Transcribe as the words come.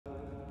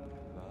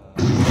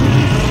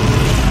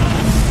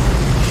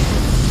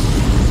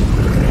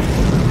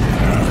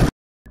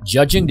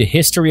Judging the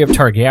history of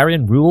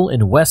Targaryen rule in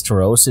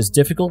Westeros is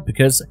difficult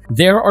because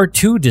there are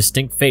two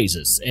distinct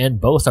phases, and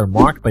both are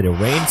marked by the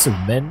reigns of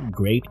men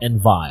great and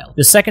vile.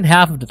 The second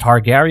half of the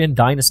Targaryen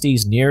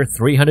dynasty's near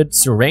 300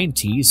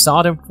 sovereignty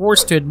saw them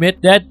forced to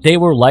admit that they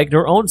were like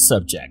their own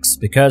subjects,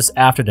 because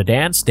after the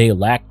dance they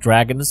lacked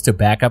dragons to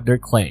back up their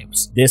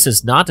claims. This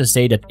is not to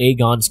say that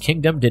Aegon's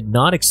kingdom did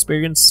not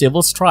experience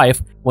civil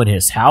strife when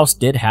his house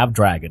did have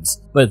dragons,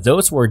 but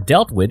those were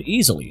dealt with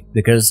easily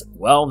because,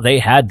 well, they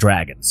had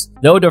dragons.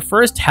 Though the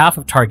first half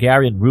of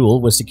Targaryen rule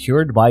was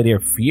secured by their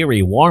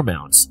fiery war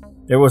mounts,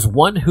 there was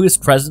one whose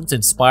presence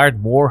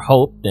inspired more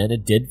hope than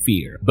it did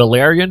fear.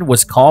 Balerion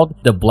was called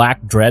the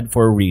Black Dread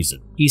for a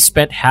reason. He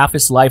spent half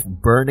his life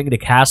burning the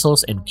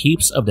castles and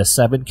keeps of the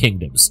Seven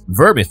Kingdoms.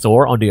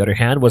 Vermithor, on the other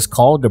hand, was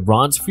called the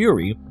Bronze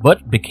Fury,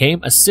 but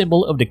became a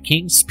symbol of the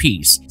king's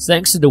peace,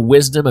 thanks to the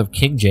wisdom of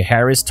King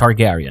Jaehaerys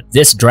Targaryen.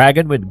 This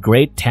dragon with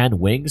great tan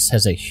wings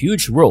has a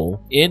huge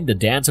role in the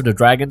Dance of the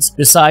Dragons,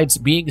 besides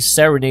being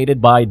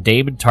serenaded by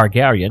Daemon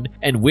Targaryen,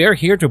 and we're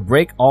here to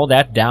break all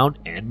that down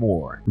and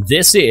more.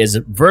 This is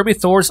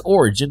Vermithor's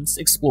origins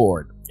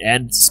explored.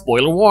 And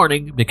spoiler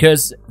warning,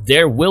 because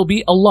there will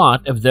be a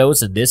lot of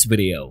those in this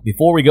video.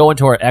 Before we go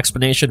into our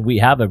explanation, we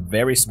have a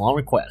very small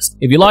request.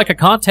 If you like our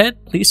content,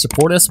 please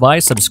support us by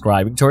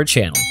subscribing to our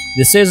channel.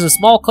 This is a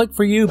small click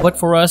for you, but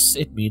for us,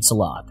 it means a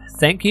lot.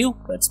 Thank you.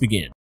 Let's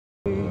begin.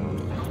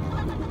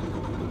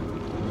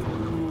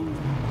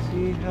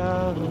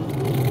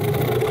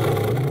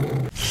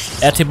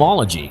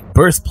 Etymology,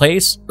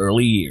 birthplace,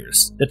 early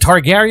years. The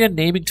Targaryen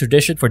naming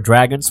tradition for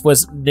dragons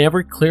was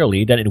never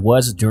clearly than it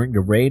was during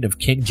the reign of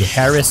King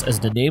Jaehaerys, as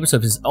the names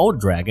of his own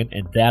dragon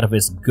and that of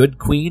his good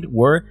queen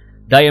were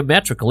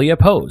diametrically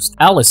opposed.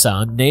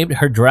 Alysanne named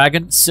her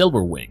dragon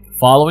Silverwing,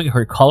 following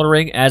her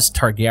coloring as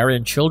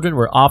Targaryen children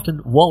were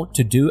often wont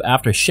to do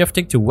after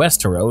shifting to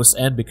Westeros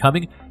and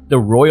becoming the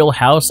royal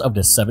house of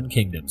the Seven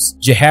Kingdoms.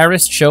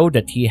 Jaehaerys showed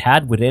that he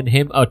had within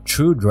him a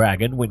true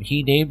dragon when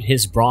he named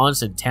his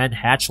bronze and tan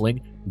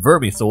hatchling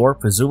Vermithor,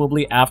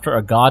 presumably after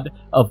a god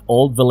of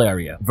old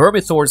Valyria.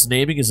 Vermithor's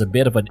naming is a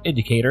bit of an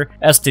indicator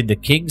as to the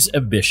king's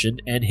ambition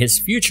and his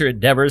future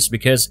endeavors,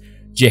 because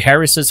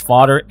Jaehaerys'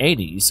 father,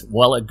 Aenys,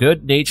 while a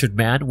good-natured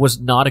man, was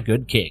not a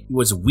good king. He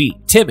was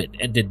weak, timid,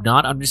 and did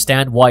not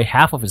understand why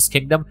half of his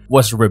kingdom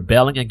was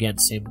rebelling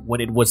against him, when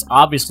it was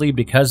obviously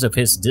because of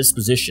his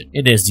disposition.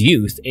 In his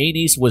youth,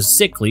 Aenys was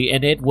sickly,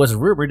 and it was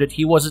rumored that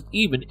he wasn't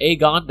even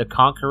Aegon the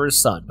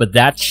Conqueror's son. But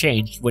that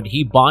changed when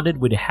he bonded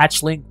with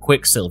hatchling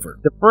Quicksilver,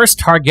 the first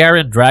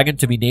Targaryen dragon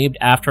to be named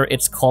after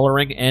its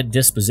coloring and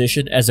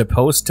disposition as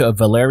opposed to a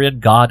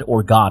Valyrian god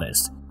or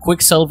goddess.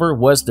 Quicksilver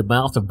was the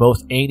mouth of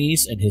both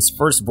Aenys and his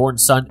firstborn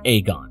son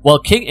Aegon. While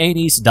King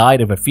Aenys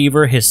died of a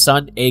fever, his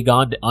son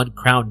Aegon the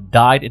Uncrowned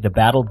died in the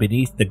battle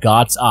beneath the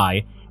God's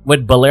Eye,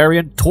 when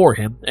Balerion tore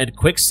him and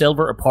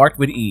Quicksilver apart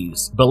with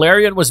ease.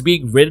 Balerion was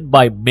being ridden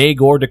by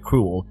Maegor the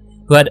Cruel,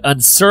 who had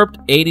usurped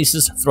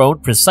Aenys'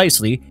 throne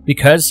precisely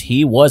because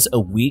he was a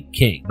weak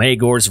king.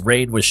 Maegor's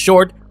reign was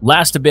short,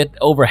 lasted a bit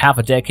over half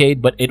a decade,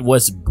 but it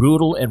was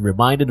brutal and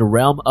reminded the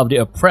realm of the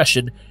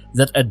oppression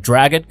that a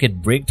dragon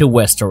can bring to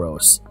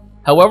Westeros.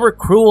 However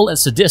cruel and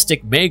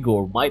sadistic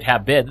Maegor might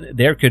have been,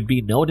 there could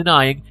be no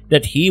denying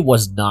that he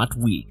was not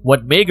weak.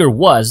 What Maegor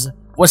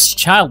was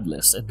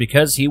childless, and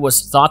because he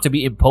was thought to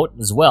be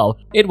impotent as well,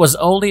 it was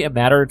only a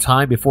matter of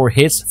time before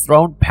his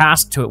throne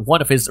passed to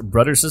one of his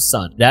brother's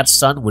son. That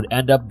son would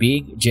end up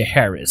being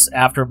Jaehaerys,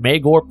 after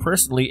Maegor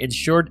personally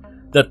ensured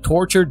the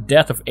tortured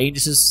death of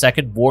Aenys'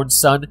 second-born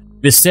son,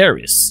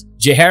 Viserys.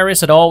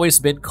 Jaehaerys had always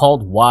been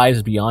called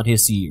wise beyond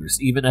his years,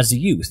 even as a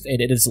youth,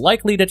 and it is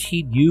likely that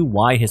he knew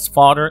why his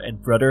father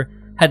and brother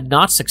had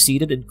not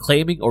succeeded in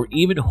claiming or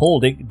even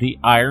holding the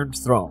Iron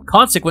Throne.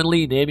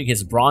 Consequently, naming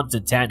his bronze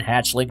and tan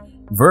hatchling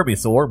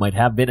Vermithor might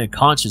have been a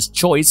conscious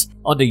choice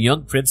on the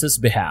young prince's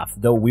behalf,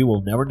 though we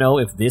will never know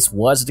if this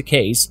was the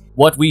case.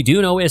 What we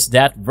do know is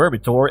that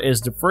Vermithor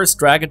is the first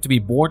dragon to be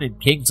born in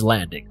King's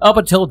Landing. Up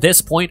until this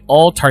point,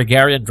 all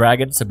Targaryen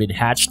dragons have been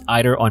hatched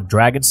either on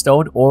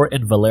Dragonstone or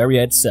in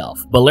Valyria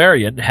itself.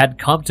 Balerion had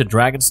come to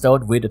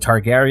Dragonstone with the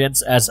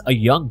Targaryens as a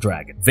young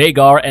dragon.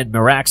 Vhagar and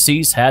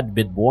Meraxes had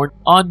been born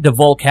on the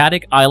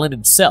volcanic island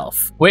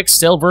itself.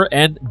 Quicksilver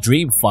and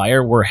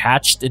Dreamfire were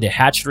hatched in the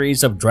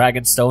hatcheries of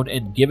Dragonstone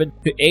and given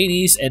to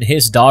Aenys and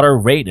his daughter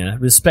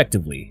Rhaena,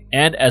 respectively.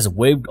 And as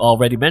we've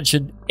already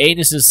mentioned,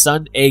 Aenys'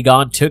 son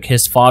Aegon took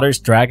his father's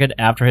dragon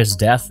after his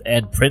death,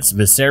 and Prince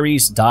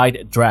Viserys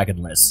died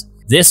dragonless.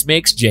 This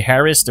makes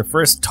Jaehaerys the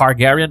first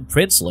Targaryen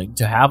princeling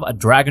to have a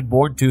dragon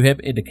born to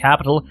him in the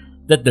capital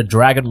that the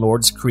Dragon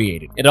Lords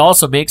created. It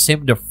also makes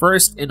him the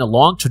first in a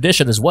long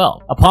tradition as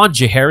well. Upon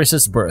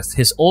Jaehaerys' birth,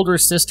 his older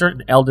sister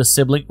and eldest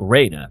sibling,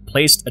 Rhaena,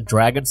 placed a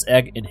dragon's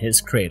egg in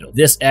his cradle.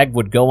 This egg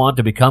would go on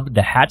to become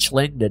the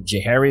hatchling that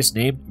Jaehaerys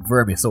named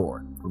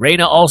Vermithor.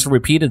 Rhaena also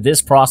repeated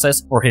this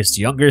process for his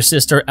younger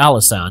sister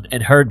Alysanne,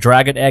 and her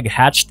dragon egg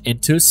hatched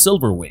into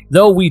Silverwing.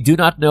 Though we do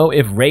not know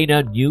if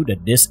Rhaena knew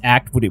that this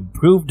act would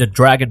improve the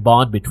dragon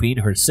bond between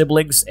her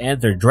siblings and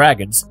their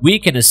dragons, we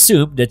can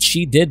assume that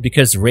she did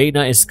because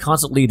Rhaena is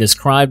constantly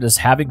described as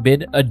having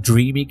been a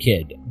dreamy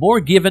kid, more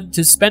given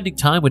to spending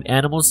time with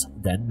animals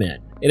than men.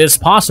 It is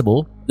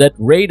possible that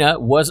Rhaena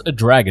was a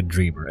dragon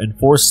dreamer and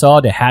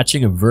foresaw the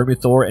hatching of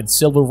Vermithor and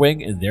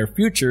Silverwing in their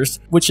futures,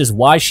 which is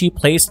why she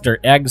placed their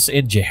eggs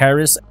in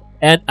Jaehaerys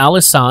and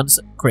Alysanne's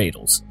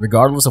cradles.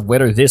 Regardless of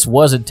whether this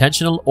was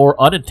intentional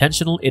or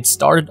unintentional, it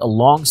started a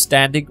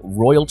long-standing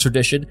royal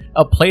tradition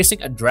of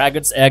placing a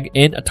dragon's egg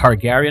in a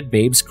Targaryen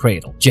babe's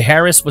cradle.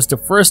 Jaehaerys was the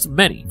first of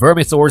many.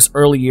 Vermithor's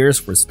early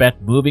years were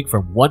spent moving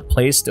from one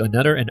place to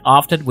another, and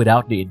often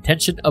without the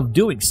intention of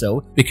doing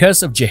so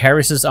because of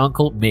Jaehaerys'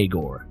 uncle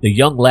Maegor. The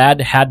young lad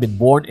had been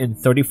born in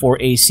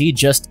 34 AC,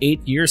 just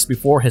 8 years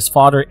before his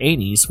father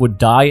Aenys would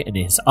die and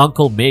his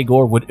uncle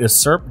Maegor would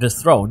usurp the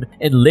throne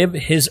and live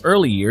his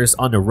early years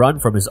on the run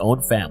from his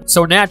own family.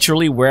 So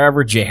naturally,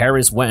 wherever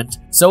Jaehaerys went,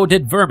 so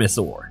did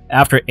Vermithor.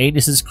 After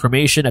Aenys'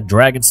 cremation at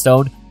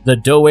Dragonstone, the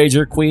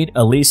Dowager Queen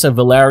Alyssa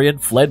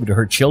Velaryon fled with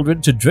her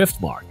children to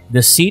Driftmark,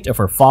 the seat of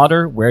her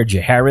father, where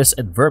Jaehaerys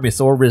and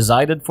Vermithor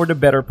resided for the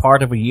better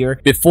part of a year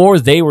before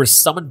they were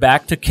summoned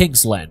back to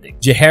King's Landing.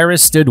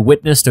 Jaehaerys stood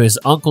witness to his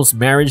uncle's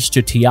marriage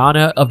to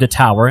Tiana of the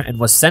Tower and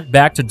was sent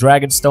back to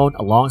Dragonstone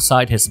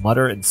alongside his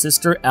mother and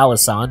sister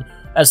Alysanne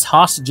as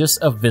hostages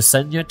of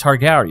Visenya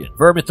Targaryen.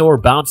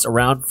 Vermithor bounced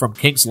around from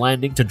King's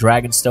Landing to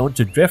Dragonstone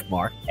to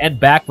Driftmark and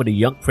back with a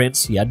young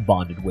prince he had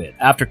bonded with.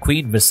 After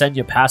Queen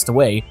Visenya passed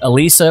away,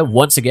 Alyssa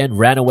once again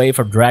ran away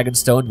from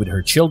Dragonstone with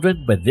her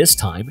children, but this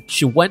time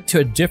she went to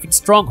a different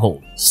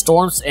stronghold.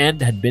 Storm's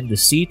End had been the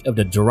seat of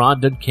the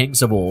Durrandon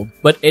kings of old,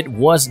 but it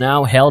was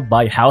now held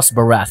by House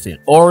Baratheon.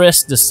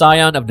 Orys, the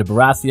scion of the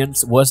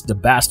Baratheons, was the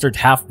bastard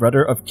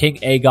half-brother of King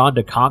Aegon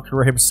the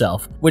Conqueror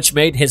himself, which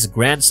made his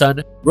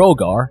grandson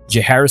Rhaegar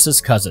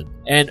Jaehaerys' cousin.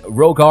 And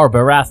Rhaegar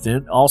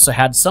Baratheon also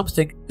had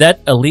something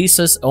that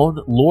Alyssa's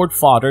own Lord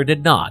Father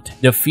did not: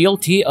 the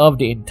fealty of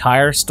the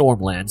entire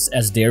Stormlands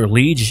as their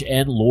liege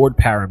and Lord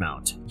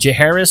Paramount.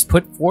 Jaehaerys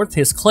put forth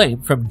his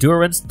claim from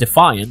Durin's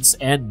defiance,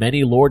 and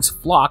many lords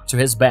flocked to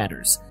his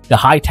banners. The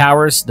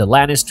Hightowers, the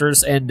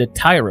Lannisters, and the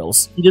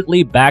Tyrells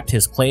immediately backed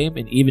his claim,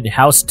 and even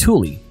House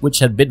Tully, which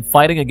had been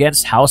fighting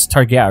against House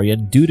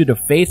Targaryen due to the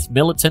Faith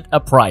militant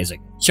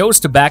uprising, chose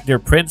to back their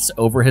prince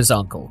over his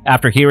uncle.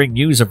 After hearing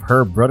news of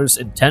her brother's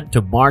intent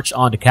to march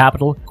on the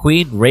capital,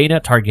 Queen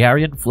Rhaena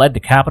Targaryen fled the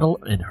capital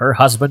and her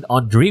husband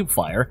on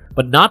Dreamfire,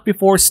 but not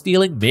before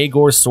stealing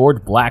Maegor's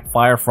sword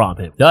Blackfire from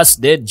him. Thus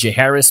did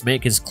Jaehaerys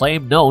make his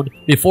claim known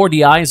before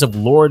the eyes of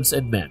lords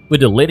and men. With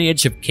the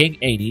lineage of King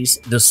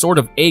Aenys, the sword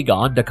of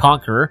Aegon the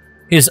Conqueror,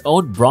 his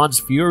own Bronze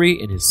Fury,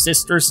 and his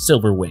sister's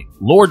Silverwing,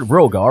 Lord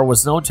Rhaegar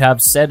was known to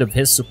have said of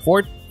his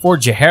support for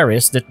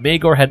Jaehaerys that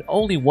Maegor had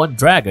only one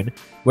dragon,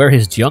 where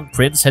his young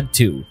prince had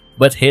two.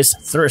 But his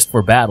thirst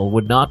for battle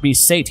would not be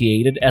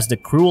satiated, as the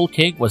cruel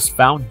king was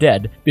found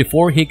dead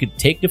before he could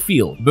take the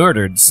field,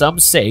 murdered, some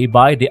say,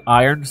 by the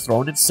Iron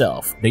Throne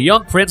itself. The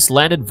young prince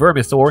landed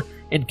Vermithor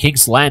in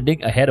King's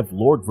Landing ahead of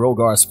Lord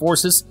Rhaegar's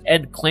forces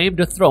and claimed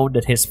the throne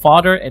that his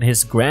father and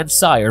his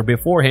grandsire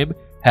before him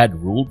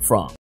had ruled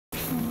from.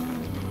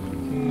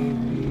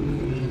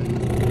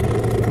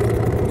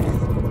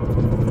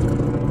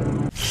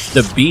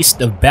 The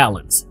Beast of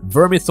Balance,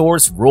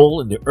 Vermithor's role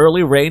in the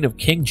early reign of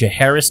King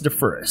Jaehaerys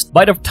I.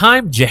 By the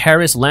time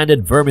Jaehaerys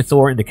landed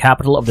Vermithor in the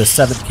capital of the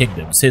Seven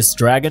Kingdoms, his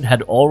dragon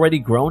had already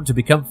grown to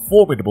become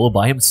formidable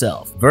by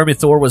himself.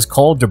 Vermithor was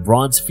called the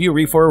Bronze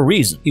Fury for a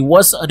reason. He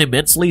was an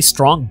immensely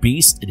strong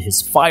beast, and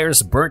his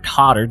fires burnt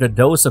hotter than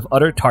those of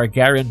other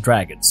Targaryen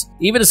dragons.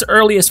 Even as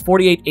early as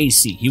 48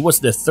 AC, he was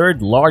the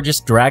third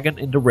largest dragon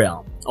in the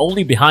realm,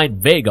 only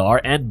behind Vhagar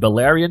and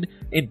Balerion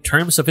in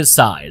terms of his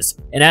size.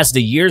 And as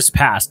the years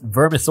passed,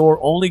 Vermithor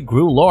only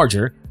grew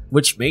larger,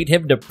 which made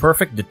him the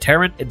perfect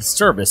deterrent in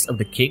service of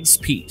the king's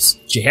peace.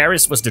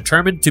 Jaehaerys was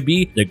determined to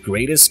be the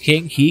greatest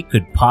king he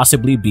could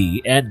possibly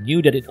be, and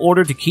knew that in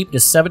order to keep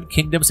the Seven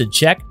Kingdoms in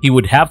check, he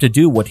would have to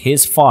do what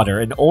his father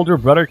and older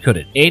brother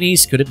couldn't.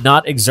 Aenys could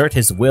not exert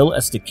his will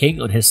as the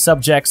king on his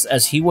subjects,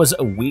 as he was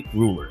a weak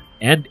ruler.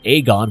 And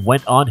Aegon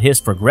went on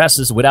his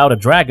progresses without a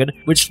dragon,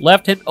 which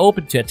left him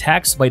open to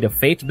attacks by the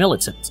Faith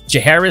militant.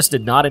 Jaehaerys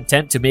did not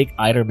intend to make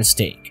either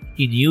mistake.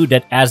 He knew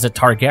that as a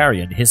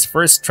Targaryen, his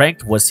first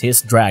strength was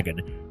his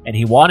dragon, and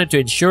he wanted to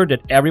ensure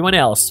that everyone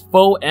else,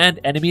 foe and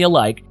enemy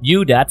alike,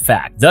 knew that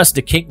fact. Thus,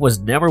 the king was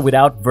never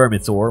without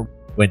Vermithor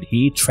when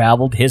he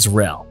traveled his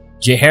realm.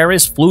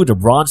 Jaehaerys flew the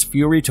Bronze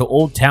Fury to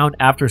Old Town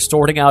after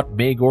sorting out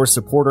Maegor's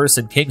supporters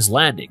in King's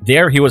Landing.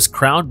 There he was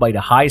crowned by the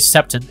High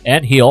Septon,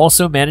 and he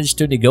also managed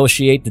to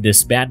negotiate the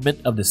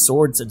disbandment of the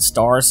Swords and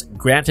Stars,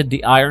 granted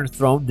the Iron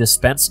Throne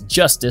dispensed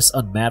justice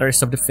on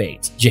matters of the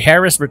Fates.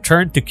 Jaehaerys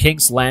returned to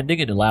King's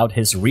Landing and allowed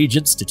his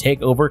regents to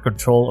take over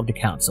control of the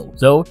council,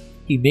 though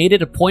he made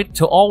it a point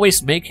to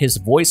always make his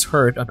voice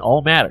heard on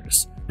all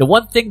matters. The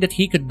one thing that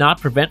he could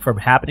not prevent from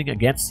happening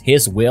against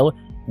his will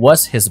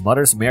was his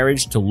mother's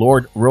marriage to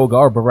Lord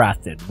Rhaegar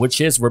Baratheon,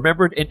 which is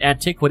remembered in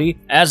antiquity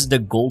as the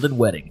Golden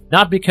Wedding.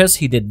 Not because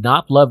he did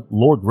not love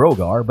Lord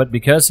Rhaegar, but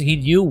because he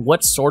knew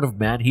what sort of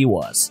man he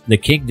was. The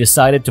king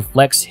decided to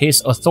flex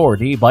his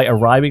authority by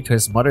arriving to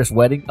his mother's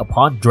wedding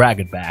upon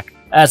Dragonback,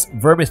 as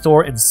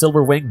Vermithor and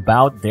Silverwing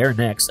bowed their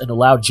necks and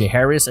allowed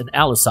Jaehaerys and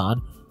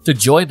Alysanne to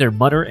join their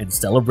mother in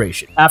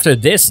celebration. After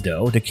this,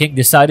 though, the king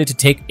decided to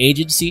take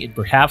agency in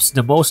perhaps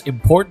the most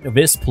important of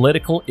his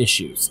political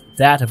issues.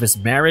 That of his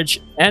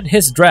marriage and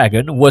his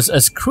dragon was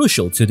as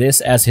crucial to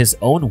this as his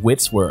own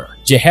wits were.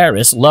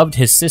 Jaehaerys loved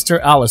his sister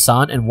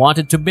Alysanne and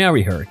wanted to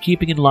marry her,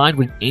 keeping in line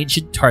with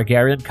ancient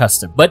Targaryen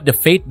custom. But the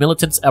Fate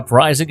Militants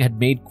uprising had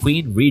made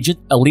Queen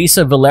Regent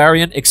Alyssa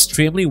Velaryon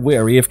extremely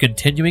wary of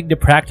continuing the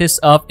practice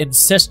of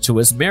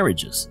incestuous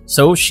marriages.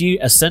 So she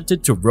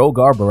assented to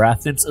Rhaegar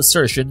Baratheon's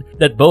assertion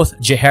that both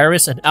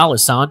Jaehaerys and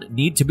Alysanne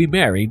need to be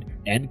married,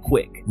 and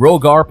quick.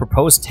 Rhaegar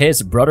proposed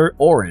his brother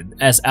Oren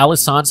as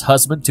Alysanne's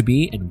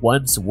husband-to-be, and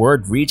once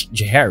word reached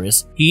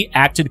Jaehaerys, he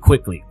acted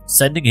quickly.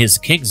 Sending his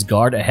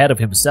Kingsguard ahead of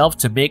himself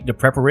to make the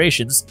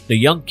preparations, the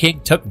young king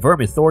took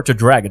Vermithor to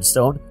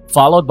Dragonstone,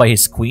 followed by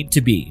his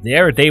queen-to-be.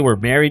 There they were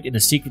married in a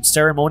secret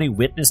ceremony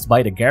witnessed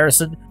by the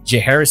garrison,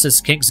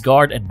 Jaehaerys'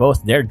 Kingsguard, and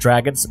both their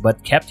dragons,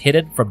 but kept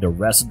hidden from the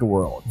rest of the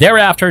world.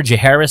 Thereafter,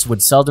 Jaehaerys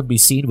would seldom be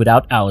seen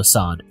without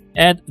Alysanne.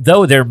 And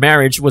though their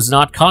marriage was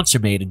not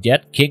consummated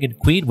yet, king and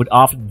queen would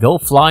often go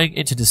flying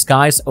into the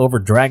skies over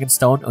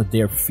Dragonstone on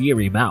their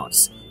fiery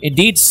mounts.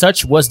 Indeed,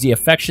 such was the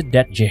affection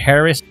that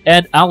Jaehaerys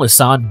and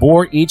Alysanne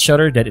bore each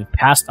other that it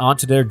passed on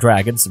to their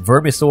dragons.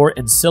 Vermithor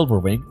and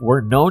Silverwing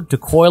were known to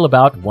coil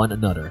about one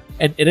another,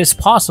 and it is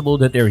possible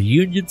that their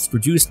unions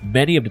produced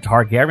many of the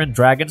Targaryen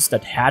dragons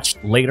that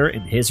hatched later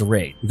in his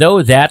reign,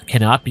 though that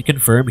cannot be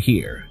confirmed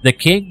here. The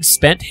king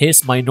spent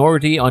his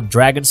minority on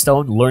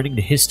Dragonstone learning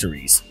the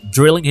histories,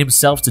 drilling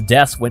himself to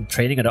death when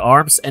training at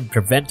arms, and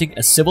preventing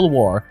a civil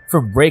war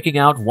from breaking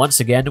out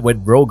once again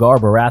when Rhaegar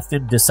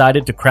Baratheon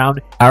decided to crown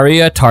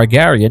Arya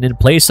Targaryen in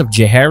place of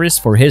Jaehaerys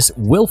for his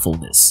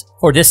willfulness.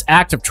 For this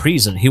act of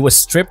treason, he was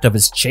stripped of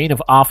his chain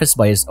of office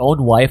by his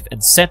own wife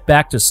and sent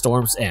back to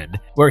Storm's End,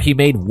 where he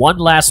made one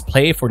last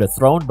play for the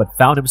throne but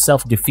found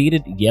himself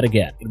defeated yet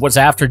again. It was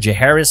after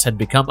Jaehaerys had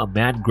become a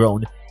man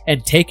grown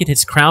and taken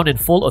his crown in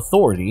full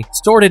authority,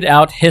 sorted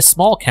out his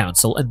small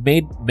council, and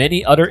made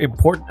many other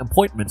important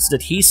appointments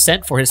that he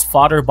sent for his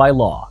father by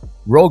law.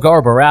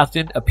 Rhaegar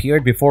Baratheon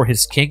appeared before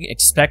his king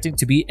expecting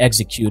to be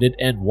executed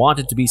and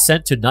wanted to be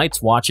sent to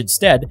Night's Watch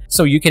instead,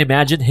 so you can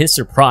imagine his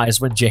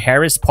surprise when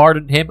Jaehaerys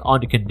pardoned him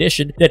on the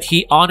condition that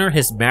he honor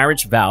his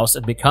marriage vows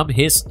and become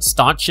his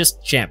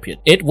staunchest champion.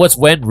 It was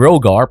when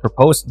Rhaegar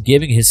proposed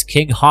giving his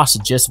king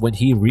hostages when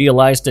he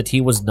realized that he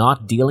was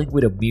not dealing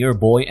with a mere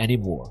boy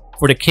anymore,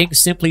 for the king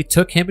simply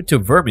took him to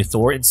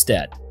Vermithor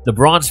instead. The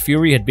Bronze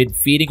Fury had been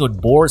feeding on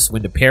boars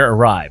when the pair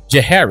arrived.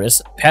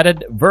 Jaehaerys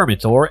petted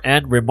Vermithor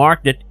and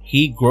remarked that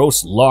he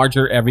grows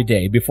larger every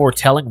day before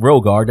telling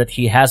Rhaegar that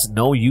he has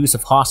no use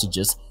of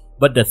hostages,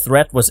 but the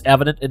threat was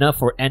evident enough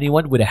for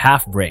anyone with a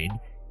half-brain.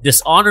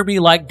 Dishonor me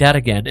like that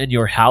again and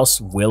your house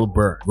will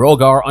burn.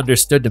 Rhaegar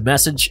understood the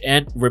message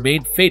and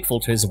remained faithful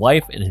to his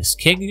wife and his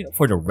king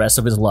for the rest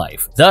of his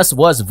life. Thus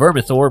was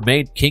Vermithor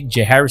made King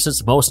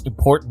Jaehaerys' most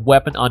important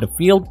weapon on the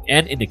field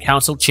and in the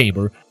council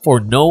chamber, for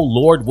no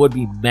lord would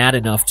be mad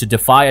enough to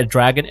defy a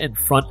dragon in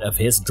front of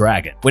his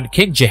dragon. When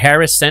King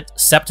Jaehaerys sent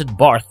Septon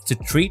Barth to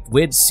treat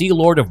with Sea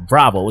Lord of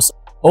Braavos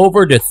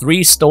over the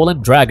 3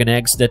 stolen dragon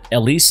eggs that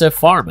Elisa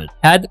Farman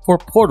had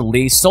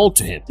purportedly sold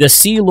to him, the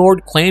Sea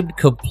Lord claimed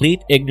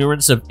complete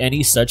ignorance of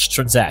any such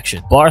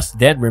transaction. Barth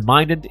then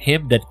reminded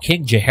him that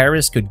King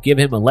Jaehaerys could give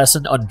him a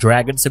lesson on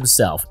dragons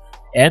himself,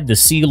 and the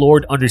Sea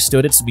Lord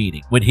understood its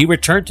meaning. When he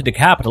returned to the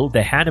capital,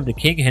 the hand of the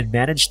king had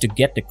managed to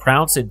get the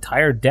crown's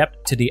entire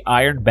debt to the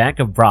Iron Bank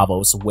of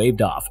Braavos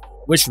waived off,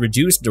 which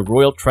reduced the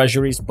royal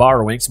treasury's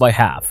borrowings by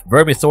half.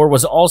 Vermithor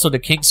was also the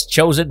king's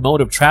chosen mode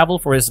of travel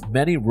for his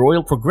many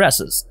royal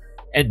progresses,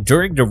 and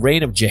during the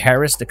reign of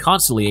Jaehaerys the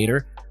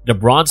Conciliator, the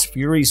Bronze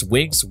Fury's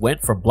wings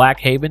went from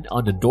Blackhaven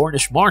on the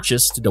Dornish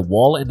marches to the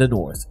Wall in the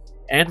north,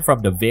 and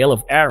from the Vale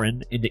of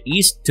Arryn in the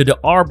east to the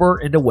Arbor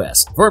in the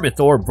west.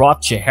 Vermithor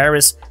brought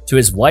Jaehaerys to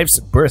his wife's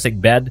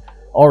birthing bed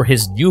or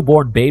his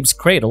newborn babe's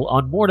cradle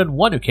on more than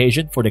one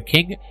occasion, for the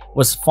king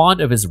was fond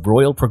of his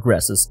royal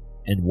progresses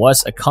and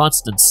was a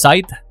constant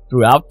sight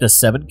throughout the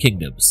 7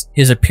 kingdoms.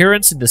 His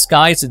appearance in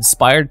disguise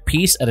inspired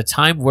peace at a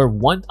time where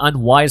one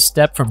unwise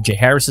step from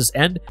Jaehaerys'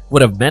 end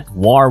would have meant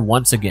war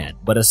once again.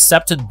 But as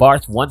Septon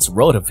Barth once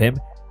wrote of him,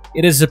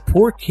 "It is a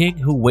poor king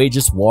who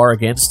wages war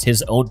against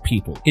his own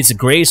people. His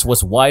grace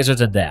was wiser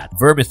than that."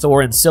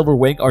 Vermithor and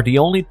Silverwing are the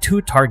only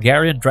 2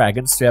 Targaryen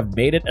dragons to have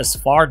made it as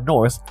far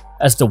north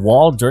as the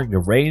Wall during the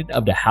reign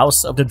of the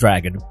House of the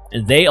Dragon,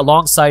 and they,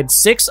 alongside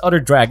 6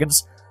 other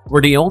dragons,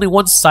 were the only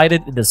ones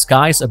sighted in the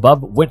skies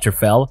above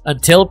Winterfell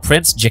until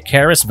Prince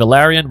Jaehaerys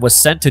Velaryon was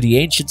sent to the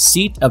ancient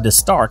seat of the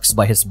Starks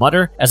by his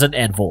mother as an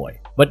envoy.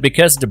 But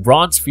because the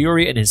Bronze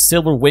Fury and his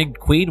silver-winged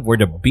queen were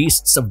the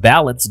beasts of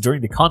balance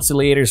during the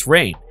Conciliator's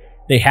reign,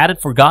 they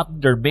hadn't forgotten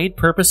their main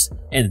purpose,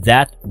 and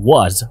that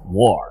was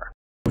war.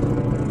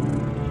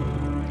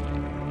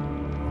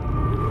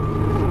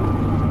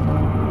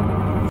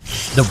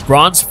 The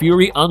Bronze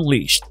Fury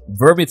Unleashed,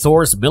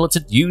 Vermithor's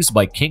militant use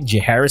by King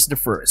Jaehaerys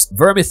I.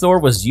 Vermithor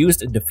was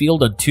used in the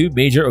field on 2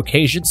 major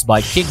occasions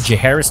by King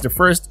Jaehaerys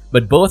I,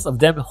 but both of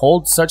them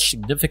hold such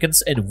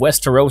significance in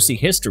Westerosi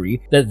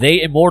history that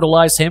they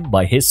immortalize him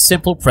by his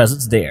simple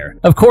presence there.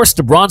 Of course,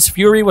 the Bronze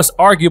Fury was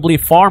arguably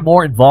far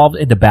more involved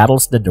in the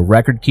battles than the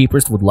record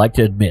keepers would like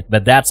to admit,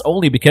 but that's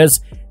only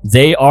because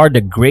they are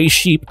the grey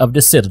sheep of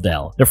the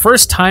Citadel. The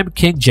first time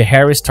King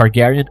Jaehaerys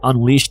Targaryen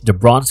unleashed the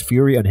Bronze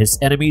Fury on his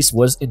enemies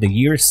was in the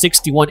year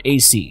 61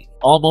 AC.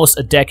 Almost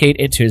a decade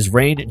into his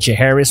reign,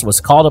 Jaehaerys was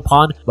called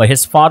upon by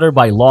his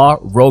father-by-law,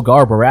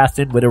 Rhaegar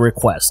Baratheon, with a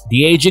request.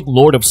 The aging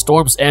Lord of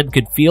Storm's End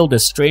could feel the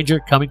stranger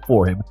coming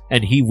for him,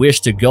 and he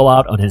wished to go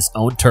out on his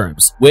own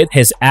terms. With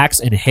his axe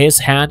in his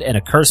hand and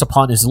a curse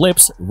upon his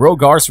lips,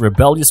 Rhaegar's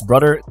rebellious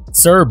brother,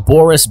 Sir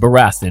Boris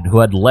Baratheon, who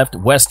had left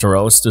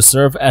Westeros to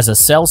serve as a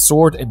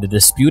sellsword in the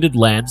disputed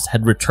lands,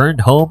 had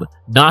returned home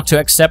not to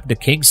accept the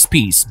king's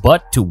peace,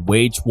 but to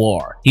wage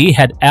war. He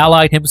had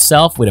allied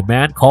himself with a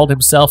man called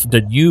himself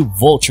the New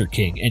Vulture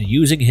King, and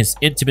using his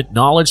intimate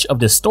knowledge of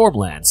the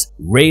Stormlands,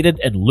 raided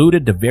and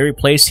looted the very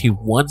place he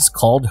once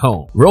called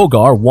home.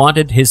 Rhaegar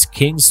wanted his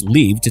king's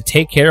leave to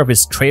take care of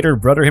his traitor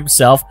brother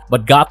himself,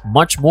 but got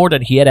much more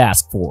than he had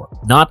asked for.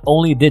 Not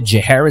only did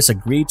Jaehaerys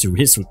agree to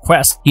his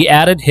request, he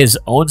added his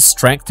own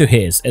strength to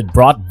his and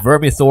brought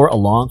Vermithor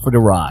along for the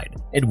ride.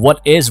 In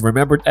what is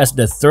remembered as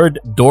the Third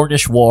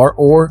Dornish War,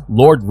 or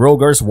Lord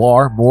Rhaegar's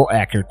War more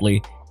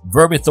accurately,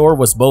 Vermithor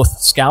was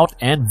both scout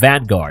and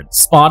vanguard,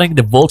 spotting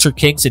the Vulture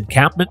King's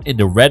encampment in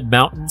the Red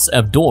Mountains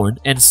of Dorne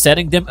and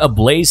setting them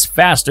ablaze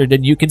faster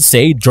than you can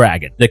say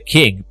dragon. The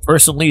king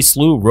personally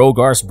slew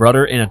Rhaegar's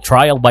brother in a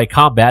trial by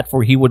combat,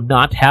 for he would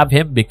not have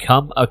him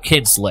become a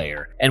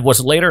kinslayer, and was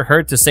later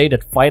heard to say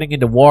that fighting in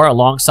the war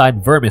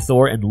alongside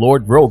Vermithor and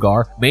Lord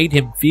Rhaegar made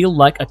him feel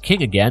like a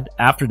king again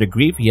after the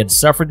grief he had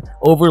suffered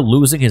over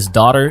losing his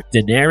daughter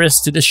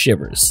Daenerys to the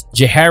shivers.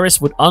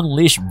 Jaehaerys would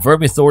unleash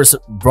Vermithor's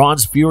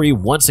Bronze Fury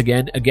once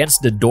again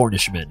against the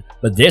Dornishmen,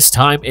 but this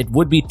time it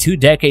would be 2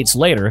 decades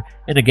later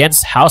and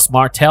against House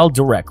Martell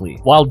directly.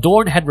 While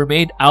Dorne had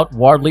remained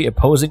outwardly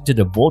opposing to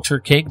the Vulture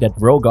King that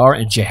Rhaegar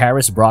and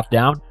Jaehaerys brought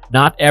down,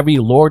 not every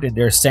lord in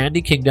their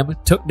sandy kingdom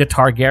took the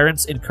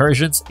Targaryens'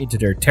 incursions into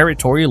their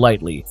territory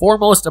lightly.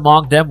 Foremost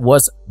among them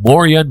was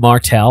Moryon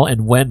Martell,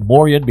 and when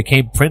Moryon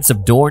became Prince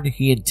of Dorne,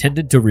 he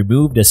intended to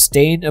remove the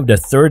stain of the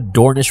Third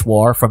Dornish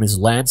War from his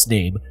land's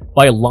name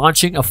by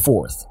launching a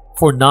 4th.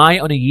 For nigh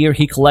on a year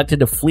he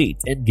collected a fleet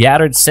and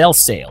gathered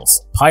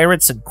sails,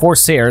 pirates and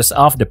corsairs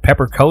off the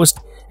Pepper Coast,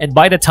 and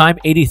by the time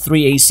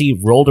 83 AC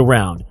rolled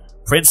around,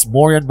 Prince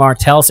Moryon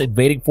Martell's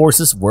invading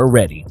forces were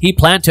ready. He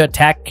planned to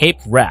attack Cape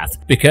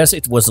Wrath because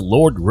it was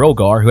Lord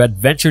Rhaegar who had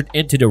ventured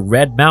into the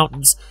Red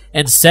Mountains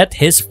and set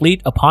his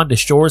fleet upon the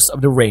shores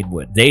of the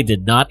Rainwood. They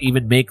did not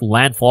even make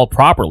landfall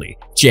properly.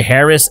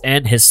 Jaehaerys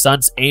and his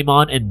sons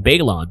Aemon and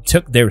Balon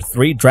took their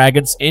 3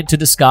 dragons into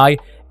the sky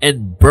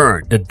and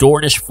burned the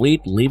Dornish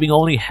fleet, leaving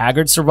only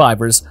haggard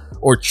survivors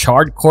or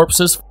charred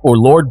corpses for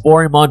Lord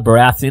Borimond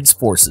Baratheon's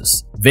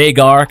forces.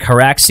 Vhagar,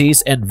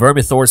 Caraxes, and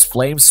Vermithor's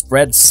flames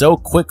spread so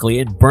quickly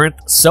and burnt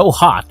so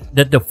hot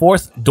that the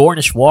 4th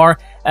Dornish War,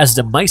 as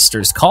the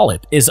Meisters call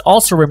it, is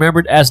also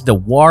remembered as the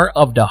War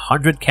of the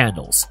 100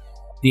 Candles.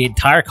 The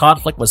entire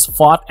conflict was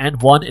fought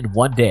and won in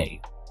 1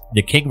 day.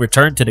 The king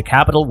returned to the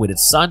capital with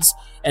his sons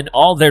and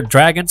all their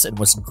dragons and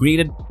was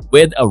greeted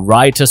with a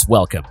riotous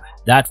welcome.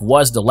 That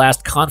was the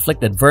last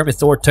conflict that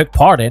Vermithor took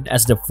part in,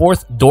 as the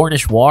 4th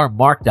Dornish War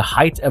marked the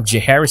height of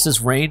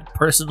Jaehaerys' reign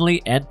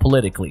personally and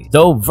politically.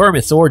 Though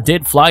Vermithor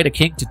did fly the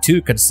king to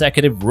 2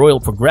 consecutive royal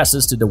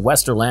progresses to the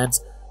Westerlands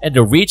and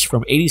the Reach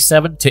from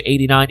 87 to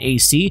 89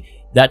 AC,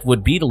 that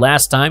would be the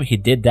last time he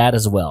did that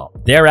as well.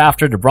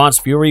 Thereafter, the Bronze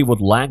Fury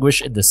would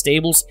languish in the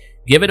stables,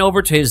 given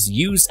over to his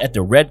use at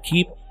the Red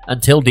Keep,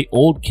 until the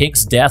old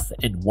king's death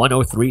in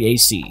 103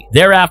 AC.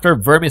 Thereafter,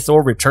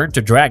 Vermithor returned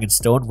to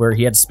Dragonstone, where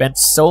he had spent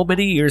so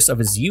many years of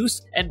his youth,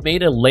 and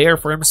made a lair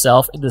for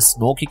himself in the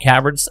smoky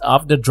caverns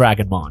of the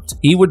Dragonmont.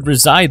 He would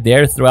reside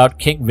there throughout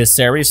King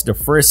Viserys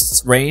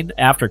I's reign,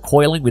 after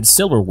coiling with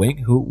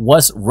Silverwing, who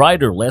was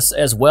riderless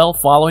as well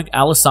following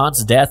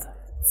Alysanne's death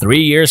 3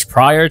 years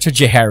prior to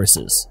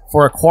Jaehaerys'.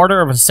 For a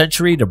quarter of a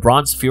century, the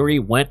Bronze Fury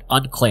went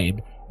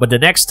unclaimed, but the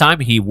next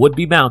time he would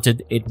be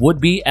mounted, it would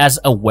be as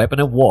a weapon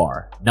of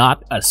war,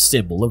 not a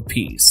symbol of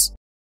peace.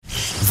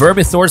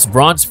 Vermithor's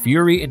Bronze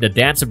Fury in the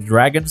Dance of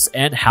Dragons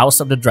and House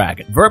of the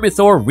Dragon.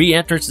 Vermithor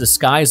re-enters the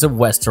skies of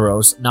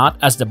Westeros not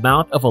as the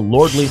mount of a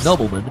lordly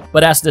nobleman,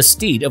 but as the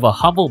steed of a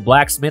humble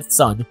blacksmith's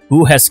son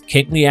who has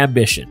kingly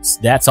ambitions.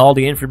 That's all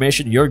the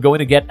information you're going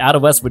to get out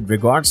of us with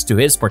regards to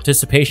his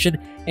participation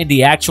in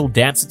the actual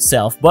dance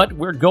itself, but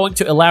we're going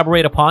to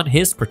elaborate upon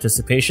his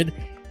participation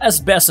as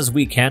best as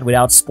we can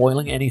without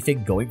spoiling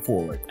anything going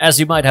forward. As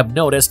you might have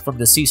noticed from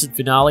the season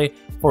finale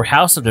for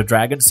House of the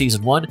Dragon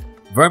Season 1,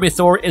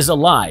 Vermithor is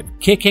alive,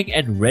 kicking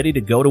and ready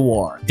to go to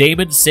war.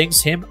 Daemon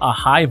sings him a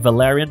high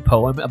Valyrian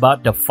poem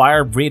about the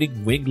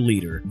fire-breathing winged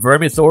leader.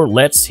 Vermithor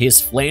lets his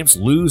flames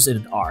loose in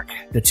an arc.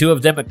 The two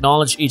of them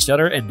acknowledge each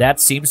other, and that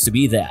seems to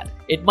be that.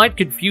 It might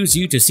confuse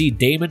you to see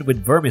Daemon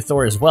with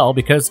Vermithor as well,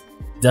 because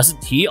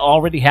doesn't he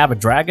already have a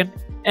dragon?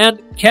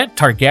 And can't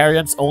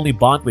Targaryens only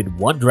bond with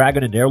one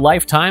dragon in their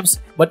lifetimes?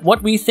 But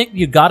what we think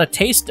you got a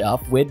taste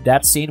of with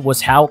that scene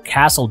was how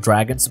castle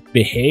dragons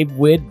behave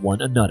with one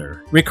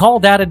another.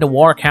 Recall that in the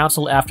War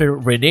Council after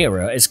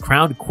Rhaenyra is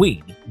crowned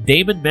queen,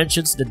 Daemon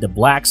mentions that the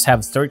Blacks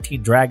have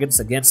 13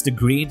 dragons against the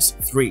Greens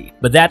 3,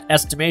 but that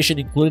estimation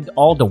included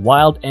all the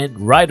wild and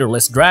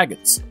riderless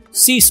dragons.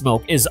 Sea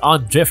Smoke is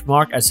on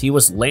Driftmark as he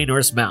was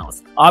Laenor's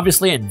mouth.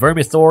 Obviously, and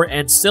Vermithor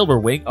and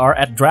Silverwing are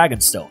at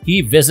Dragonstone.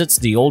 He visits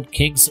the old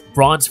king's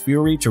Bronze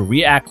Fury to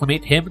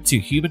reacclimate him to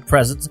human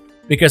presence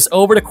because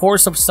over the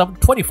course of some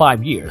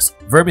 25 years,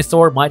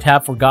 Vermithor might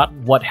have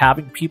forgotten what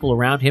having people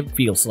around him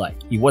feels like.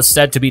 He was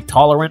said to be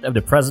tolerant of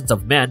the presence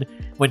of men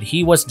when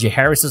he was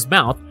Jaehaerys'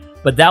 mouth,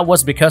 but that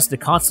was because the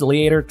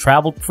Conciliator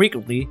traveled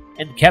frequently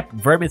and kept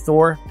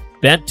Vermithor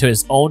bent to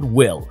his own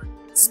will.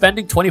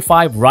 Spending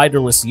 25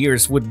 riderless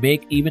years would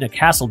make even a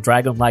castle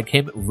dragon like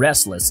him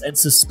restless and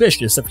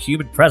suspicious of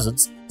human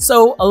presence,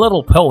 so a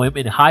little poem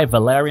in High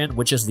Valyrian,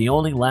 which is the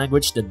only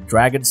language that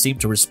dragons seem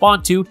to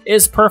respond to,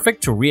 is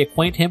perfect to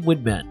reacquaint him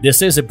with men.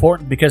 This is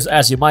important because,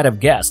 as you might have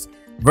guessed,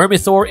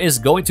 Vermithor is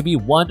going to be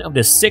one of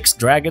the 6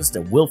 dragons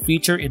that will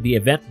feature in the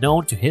event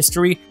known to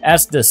history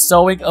as the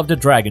Sowing of the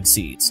Dragon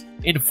Seeds.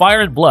 In Fire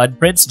and Blood,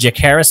 Prince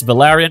Jaehaerys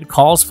Velaryon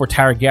calls for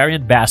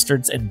Targaryen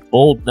bastards and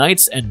bold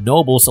knights and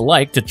nobles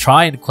alike to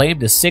try and claim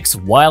the 6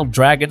 wild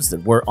dragons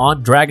that were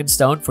on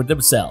Dragonstone for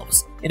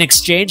themselves. In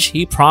exchange,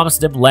 he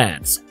promised them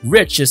lands,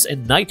 riches,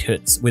 and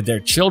knighthoods, with their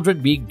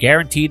children being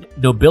guaranteed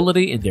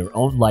nobility in their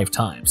own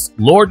lifetimes.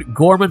 Lord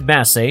Gorman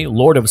Massey,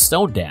 Lord of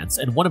Stonedance,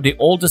 and one of the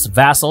oldest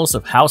vassals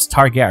of House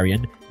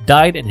Targaryen,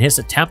 died in his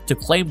attempt to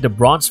claim the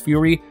Bronze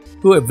Fury,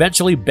 who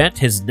eventually bent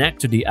his neck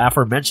to the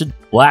aforementioned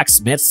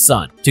blacksmith's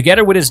son.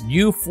 Together with his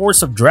new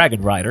force of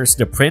dragon riders,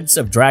 the Prince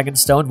of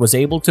Dragonstone was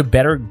able to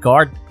better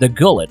guard the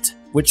Gullet,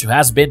 which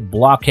has been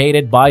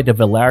blockaded by the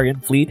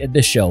Valyrian fleet in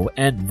the show,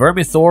 and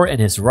Vermithor and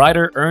his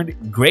rider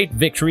earned great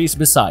victories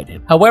beside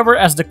him. However,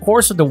 as the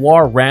course of the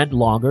war ran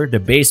longer, the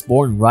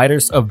base-born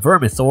riders of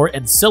Vermithor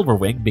and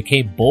Silverwing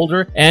became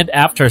bolder, and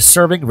after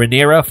serving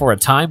Rhaenyra for a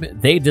time,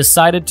 they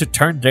decided to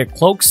turn their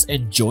cloaks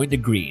and join the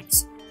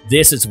Greens.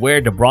 This is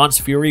where the Bronze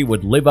Fury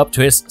would live up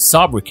to his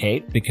sobriquet,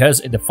 because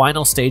in the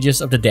final stages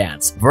of the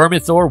dance,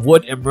 Vermithor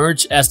would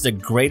emerge as the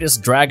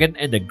greatest dragon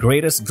and the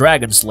greatest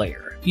dragon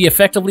slayer. He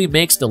effectively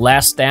makes the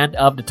last stand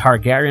of the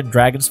Targaryen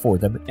dragons for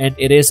them, and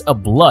it is a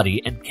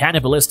bloody and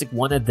cannibalistic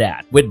one at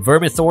that. With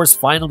Vermithor's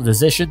final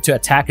decision to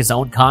attack his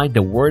own kind,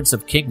 the words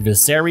of King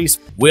Viserys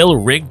will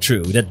ring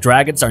true that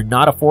dragons are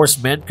not a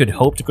force men could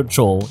hope to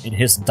control, and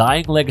his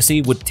dying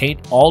legacy would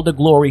taint all the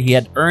glory he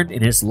had earned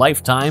in his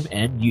lifetime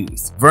and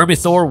youth.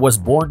 Vermithor was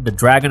born the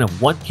dragon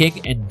of one king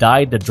and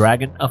died the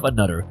dragon of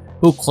another,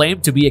 who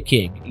claimed to be a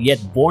king,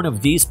 yet born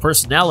of these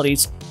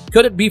personalities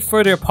couldn't be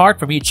further apart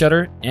from each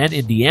other, and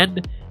in the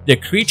end, the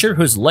creature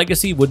whose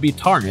legacy would be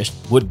tarnished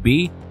would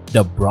be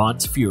the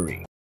Bronze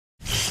Fury.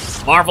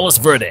 Marvelous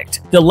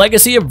verdict. The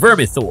legacy of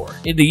Vermithor.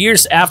 In the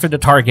years after the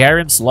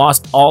Targaryens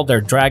lost all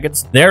their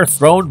dragons, their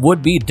throne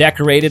would be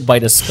decorated by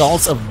the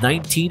skulls of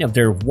 19 of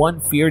their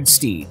one-feared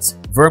steeds.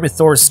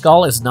 Vermithor's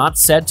skull is not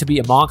said to be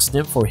amongst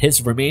them, for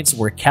his remains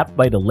were kept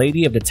by the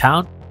lady of the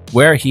town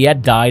where he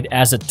had died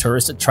as a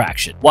tourist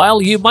attraction. While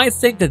you might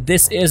think that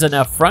this is an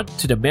affront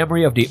to the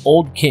memory of the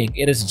old king,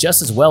 it is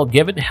just as well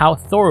given how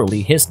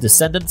thoroughly his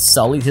descendants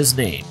sullied his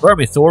name.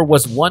 Vermithor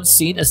was once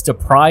seen as the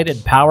pride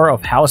and power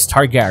of House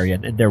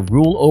Targaryen and their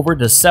rule over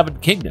the 7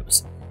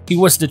 kingdoms. He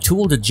was the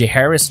tool that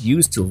Jaehaerys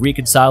used to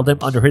reconcile them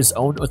under his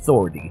own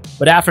authority.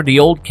 But after the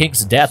old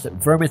king's death,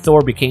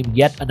 Vermithor became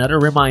yet another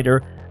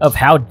reminder of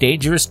how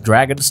dangerous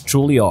dragons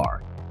truly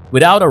are.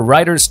 Without a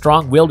rider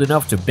strong-willed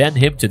enough to bend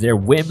him to their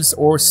whims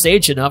or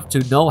sage enough to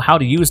know how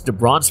to use the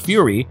Bronze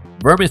Fury,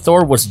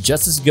 Vermithor was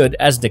just as good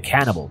as the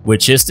cannibal,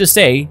 which is to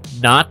say,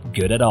 not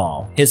good at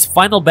all. His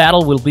final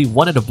battle will be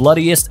one of the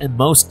bloodiest and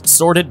most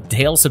sordid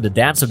tales of the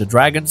Dance of the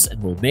Dragons,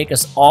 and will make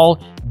us all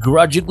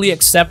grudgingly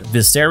accept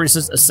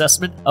Viserys'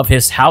 assessment of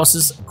his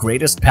house's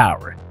greatest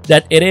power,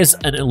 that it is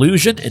an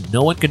illusion and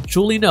no one can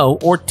truly know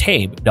or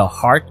tame the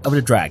heart of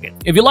the dragon.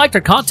 If you liked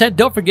our content,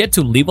 don't forget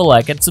to leave a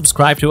like and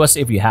subscribe to us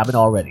if you haven't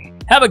already.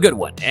 Have a good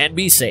one and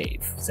be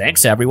safe.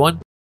 Thanks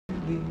everyone.